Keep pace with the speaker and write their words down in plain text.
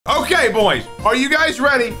Okay, boys, are you guys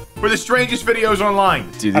ready for the strangest videos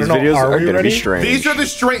online? Dude, these videos are gonna be strange. These are the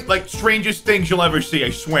strangest things you'll ever see, I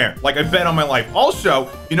swear. Like, I bet on my life. Also,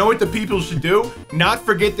 you know what the people should do? Not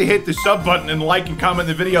forget to hit the sub button and like and comment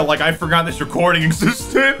the video like I forgot this recording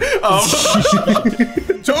existed.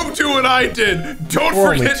 Toku and I did. Don't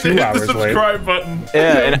forget to hit the subscribe button.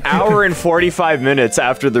 Yeah, an hour and 45 minutes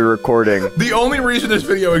after the recording. The only reason this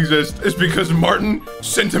video exists is because Martin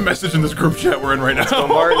sent a message in this group chat we're in right now. Let's go,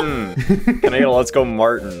 Martin. Can I get a let's go,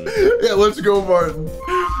 Martin? Yeah, let's go, Martin.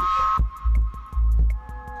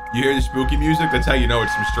 You hear the spooky music? That's how you know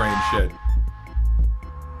it's some strange shit.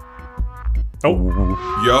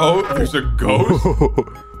 Oh. Yo, there's a ghost?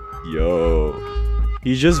 Yo.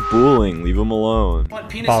 He's just bullying. Leave him alone. What,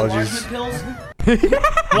 penis Apologies. enlargement pills?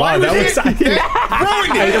 Wow, that was... Ruined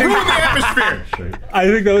it! It ruined the atmosphere! I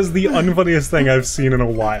think that was the unfunniest thing I've seen in a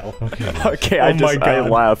while. Okay, I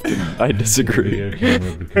laughed. I disagree.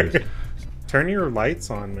 Turn your lights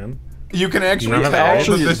on, man. You can actually tell that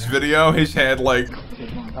this video has had, like...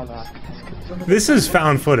 This is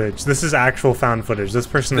found footage. This is actual found footage. This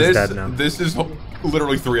person is dead now. This is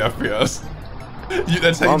literally 3 FPS.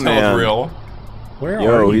 That's how you tell it's real. Where are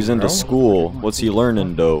Yo, you, he's into bro? school. What's he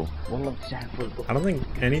learning, though? I don't think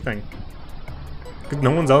anything.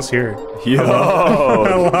 No one's else here. Yo!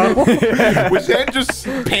 Hello? Was that just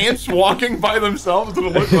pants walking by themselves? What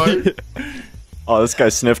it looked like? Oh, this guy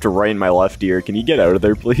sniffed right in my left ear. Can you get out of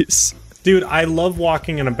there, please? Dude, I love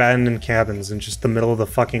walking in abandoned cabins in just the middle of the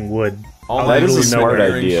fucking wood. Oh, that is a smart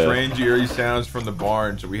idea. Strange eerie sounds from the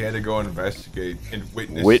barn, so we had to go investigate and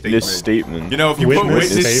witness statement. You know, if you put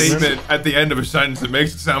witness statement at the end of a sentence, it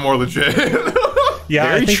makes it sound more legit. Yeah,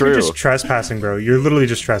 Very I think true. you're just trespassing, bro. You're literally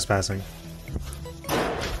just trespassing.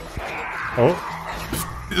 Oh.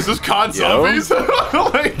 Is this COD zombies?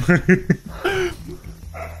 Like...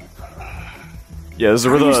 Yeah, this is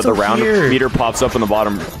where the round meter pops up in the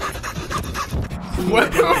bottom.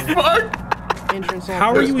 What the fuck?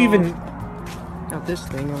 How are you even... Not this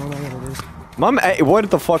thing, I don't know what it is. Mom,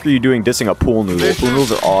 what the fuck are you doing dissing a pool noodle? Pool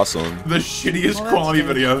noodles are awesome. The shittiest quality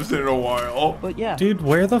video I've seen in a while. But yeah. Dude,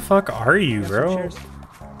 where the fuck are you, bro?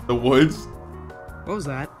 The woods? What was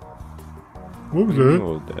that? What was that?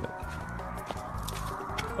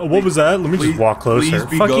 Oh, what was that? Let me just walk closer.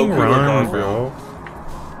 Fucking run, bro.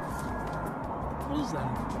 What is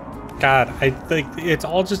that? God, I think it's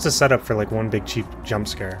all just a setup for like one big cheap jump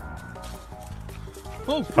scare.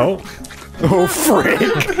 Oh. Oh. Oh, frick.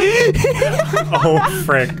 Oh,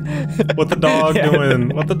 frick. What the dog doing?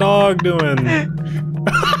 What the dog doing?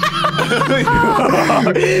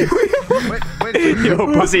 Wait.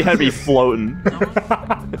 Yo, pussy had me floating.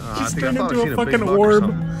 Just turned into a fucking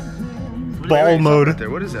orb. Ball mode.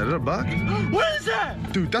 What is that? Is that a buck? What is that?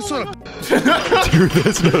 Dude, that's not a... Dude,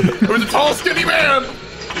 that's not... It was a tall, skinny man!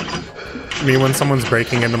 Me when someone's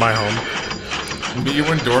breaking into my home. Me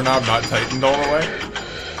when doorknob not tightened all the way?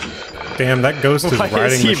 Damn, that ghost is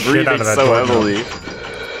riding the shit out of that so doorknob. heavily?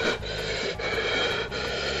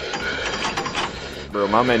 Bro,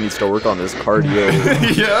 my man needs to work on his cardio.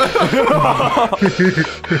 Yeah.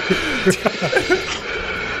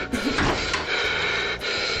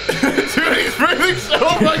 Dude, he's breathing so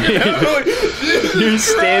fucking heavily. You're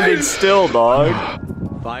standing still, dog.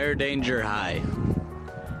 Fire danger high.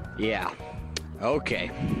 Yeah.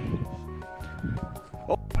 Okay.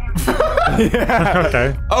 Yeah.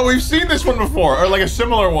 Okay. Oh, we've seen this one before, or like a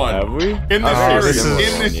similar one. Have we? In this series. this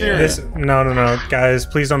is- In this series. No, guys,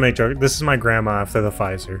 please don't make jokes. This is my grandma after the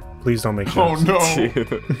Pfizer. Please don't make Oh jokes.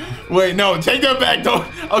 no. Wait, no, take that back. Don't.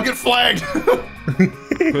 I'll get flagged.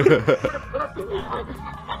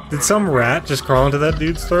 Did some rat just crawl into that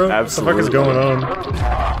dude's throat? Absolutely. What the fuck is going on?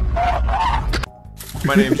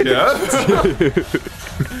 My name's Jeff.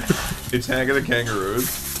 It's Hank of the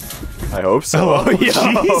Kangaroos. I hope so.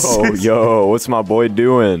 Oh, yo, what's my boy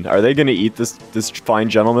doing? Are they gonna eat this fine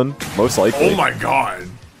gentleman? Most likely. Oh my god.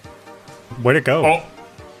 Where'd it go? Oh,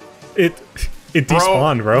 It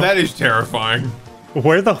despawned, bro. That is terrifying.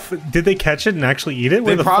 Where the did they catch it and actually eat it?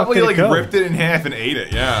 Where They the fuck probably did like it go? ripped it in half and ate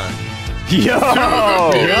it. Yeah. Yo!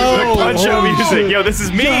 Punch-out music. Yo, this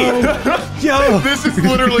is me. Yo! This is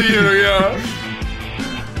literally you. Yeah.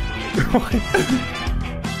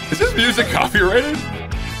 Is this music copyrighted?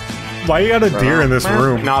 Why you got a deer in this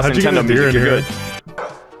room? Nah, it's How'd you get a Nintendo deer in music. You're here? good.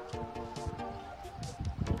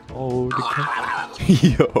 Oh,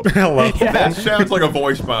 yo. Hello. That sounds like a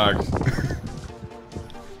voice box.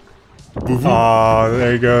 Oh,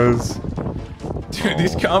 there he goes. Dude,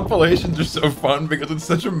 these compilations are so fun because it's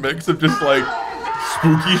such a mix of just like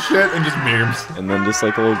spooky shit and just memes. And then just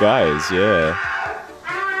like little guys, yeah.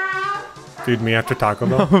 Dude, me after Taco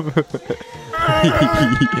Bell.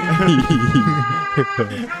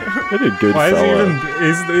 What a good Why is he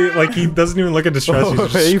fella. even? Like he doesn't even look at distress. He's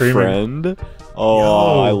just Hey, screaming. friend. Oh,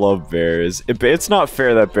 Yo. I love bears. It's not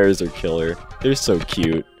fair that bears are killer. They're so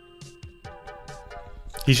cute.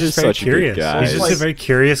 He's just He's very such a good curious. guy. He's just Like- a very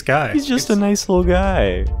curious guy. He's just a nice little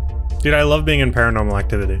guy. Dude, I love being in Paranormal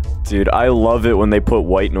Activity. Dude, I love it when they put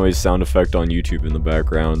white noise sound effect on YouTube in the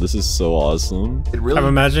background. This is so awesome. It really I'm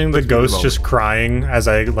imagining the puts me in ghost moment. just crying as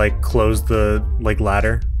I like close the like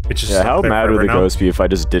ladder. It's just Yeah, how stuck there mad would the forever now. ghost be if I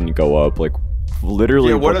just didn't go up? Like, literally,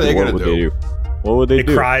 Yeah, what are they gonna would do? they do? What would they It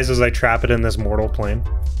do? cries as I trap it in this mortal plane.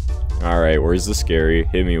 Alright, where's the scary?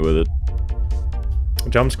 Hit me with it.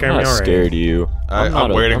 Jump scare I'm me not already. scared of you.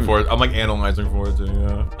 I'm waiting for it. I'm like analyzing for it too.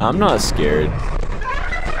 Yeah. I'm not scared.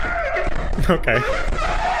 Okay.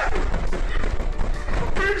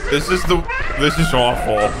 This is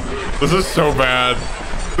awful. This is so bad.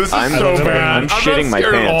 This is I'm- so I'm bad. shitting not my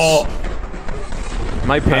scared at pants. all.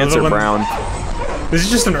 My pants are when- brown. This is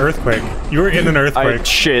just an earthquake. You were in an I earthquake.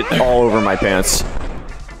 shit all over my pants.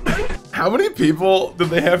 How many people did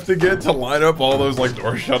they have to get to line up all those like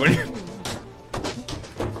doors shutting?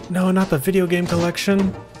 No, not the video game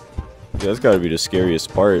collection. Yeah, that's gotta be the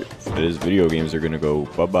scariest part. That is, video games are gonna go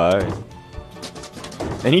bye-bye.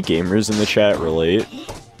 Any gamers in the chat relate?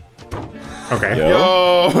 Okay. Yo.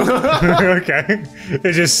 Oh, Okay.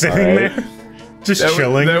 They're just sitting Alright. there. Just That was-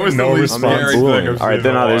 chilling. that was the no least response. scary thing I've Alright, seen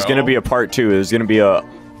then in a there's gonna while. be a part 2. There's gonna be a...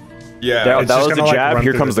 yeah. That It's just was the gonna, like, jab, run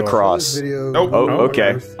here through comes the the door. cross. Nope. Oh,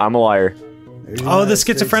 okay. I'm a liar. Oh, the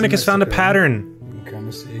schizophrenic has found a pattern. Come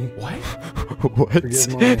to see. What? What?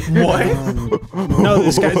 What? No,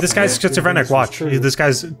 this guy's schizophrenic. Watch. This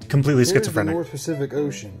guy's completely There's the schizophrenic. North Pacific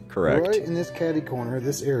Ocean. Correct. Right in this catty corner,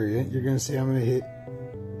 this area, you're gonna see I'm gonna hit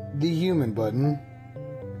the human button.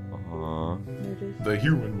 The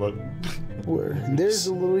human button. Where there's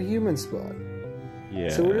a little human spot. Yeah.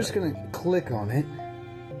 So we're just gonna click on it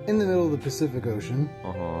in the middle of the Pacific Ocean.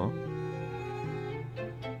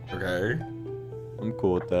 Okay. I'm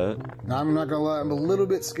cool with that. Now I'm not gonna lie, I'm a little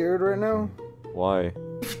bit scared right now. Why?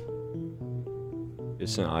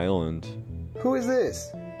 It's an island. Who is this?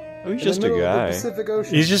 Oh, he's In just the a middle of the guy. Pacific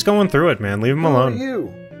Ocean. He's just going through it, man. Leave him Who are alone.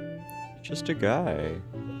 you? Just a guy.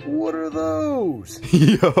 What are those?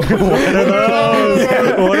 Yo. What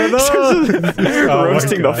are those? Oh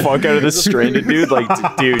Roasting my the God. fuck out of this stranded dude.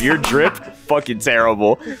 Like, dude, your drip, fucking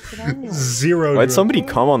terrible. Zero. Why'd drop. somebody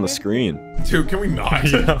come on the screen? Dude, can we not?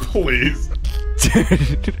 Yeah. Please.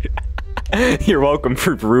 You're welcome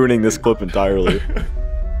for ruining this clip entirely.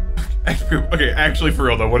 Okay, actually, for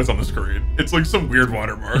real though, what is on the screen? It's like some weird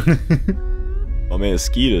watermark. Oh man, it's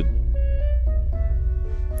skeeted.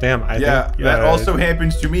 Damn. I Yeah, think, that also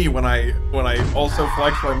happens to me when I also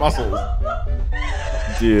flex my muscles.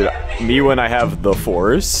 Dude, me when I have the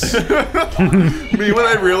force. Me when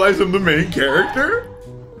I realize I'm the main character.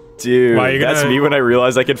 Dude, Why, you're that's gonna- me when I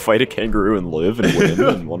realize I can fight a kangaroo and live and win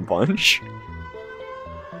in one punch.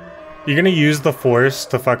 You're gonna use the force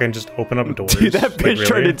to fucking just open up doors. Dude, that bitch like,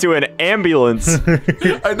 turned really? into an ambulance.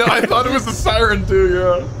 I know. I thought it was a siren too.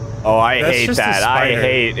 Yeah. Oh, I That's hate just a that. I spider.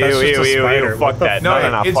 hate. That's Ew, just a ew, ew, spider. ew. What Fuck the that.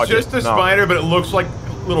 No, No, it's fuck just it. a No. spider, but it looks like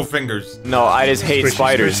little fingers. No, I just hate Squishy,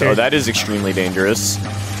 spiders. squishy. Oh, that is extremely dangerous.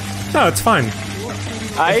 No, it's fine.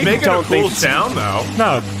 I Making a don't cool think. sound though.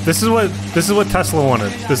 No, this is what Tesla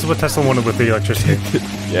wanted. This is what Tesla wanted with the electricity.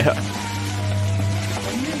 Yeah.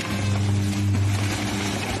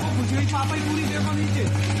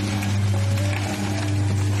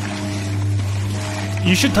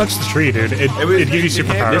 You should touch the tree, dude. It'd give you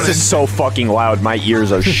superpowers. This is so fucking loud. My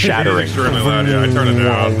ears are It is shattering. extremely loud. Yeah, I turned it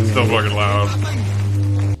down. It's still fucking loud.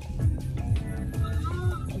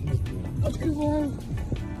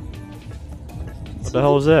 What the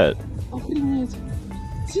hell is that?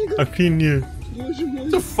 Opinion.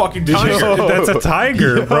 It's a fucking Did you- tiger. That's a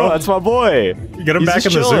tiger, Yo, bro. that's my boy. Get him He's back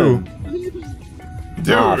in just the chilling. Dude,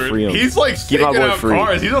 Nah, free him. he's like Keep my staking boy out free.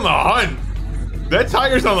 cars. He's on the hunt. That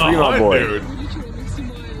tiger's on the Free my hunt, boy. dude.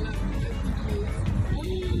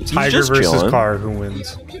 Tiger just versus chilling. car, who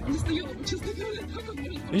wins?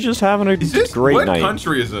 He's just having a Is this great what night.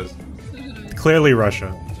 country is this? Clearly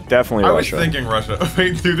Russia. Definitely I was Russia. thinking Russia.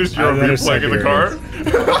 Wait, dude, there's Either European flag in the car.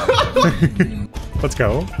 Siberia. Let's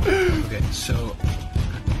go. Okay, so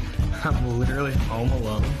I'm literally home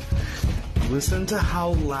alone. Listen to how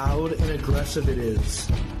loud and aggressive it is.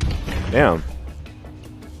 Damn.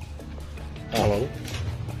 Hello.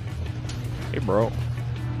 Hey, bro.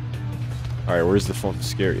 All right, where's the fun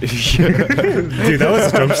scary? Dude, that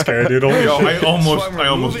was a jump scare, dude. Holy Yo, shit. I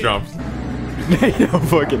almost jumped. No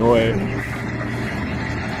fucking way.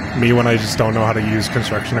 Me when I just don't know how to use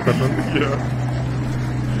construction equipment. Yeah.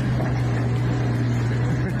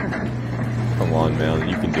 Come on, man.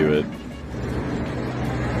 You can do it.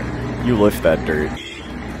 You lift that dirt.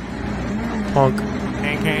 Honk.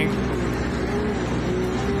 Hang, hang.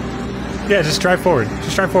 Yeah, just drive forward.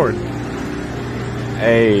 Just drive forward.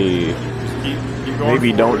 Hey. Keep going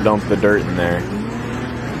Maybe forward. don't dump the dirt in there.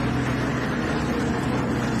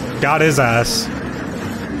 Got his ass.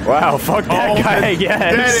 Wow, fuck that Oh, guy, that-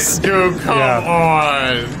 yes. Dude, come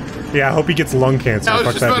on. Yeah, I hope he gets lung cancer. I was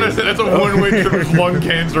Fuck just that about to dude. say, that's a one-way to his lung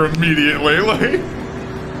cancer immediately. Like,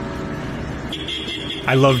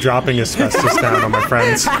 I love dropping asbestos down on my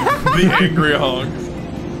friends. the angry honk.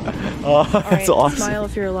 Oh, Alright, that's awesome. smile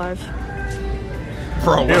if you're alive.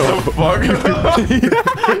 Bro, what the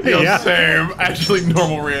fuck? Yo, Yeah. same. Actually,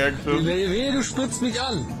 normal reaction. Du spitzt mich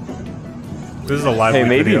an. This is a live Hey,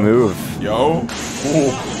 maybe video. move. Yo.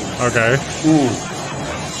 Okay.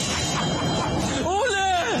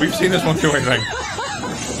 We've seen this one too, I think.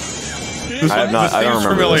 This I have not- this I don't seems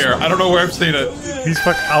remember this familiar. one. I don't know where I've seen it. He's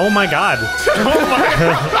fuck. Oh my god.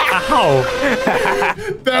 Ow.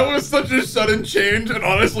 That was such a sudden change, and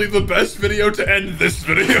honestly, the best video to end this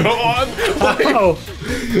video on. Like, Ow.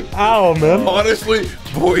 Ow, man. honestly,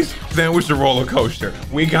 boys, that was a roller coaster.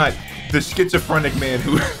 We got the schizophrenic man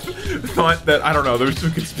who thought that, I don't know, there was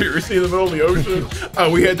some conspiracy in the middle of the ocean.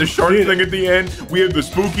 We had the shark thing at the end. We had the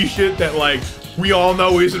spooky shit that, like, we all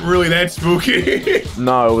know isn't really that spooky.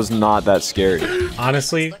 No, it was not that scary.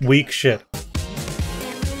 Honestly, weak shit.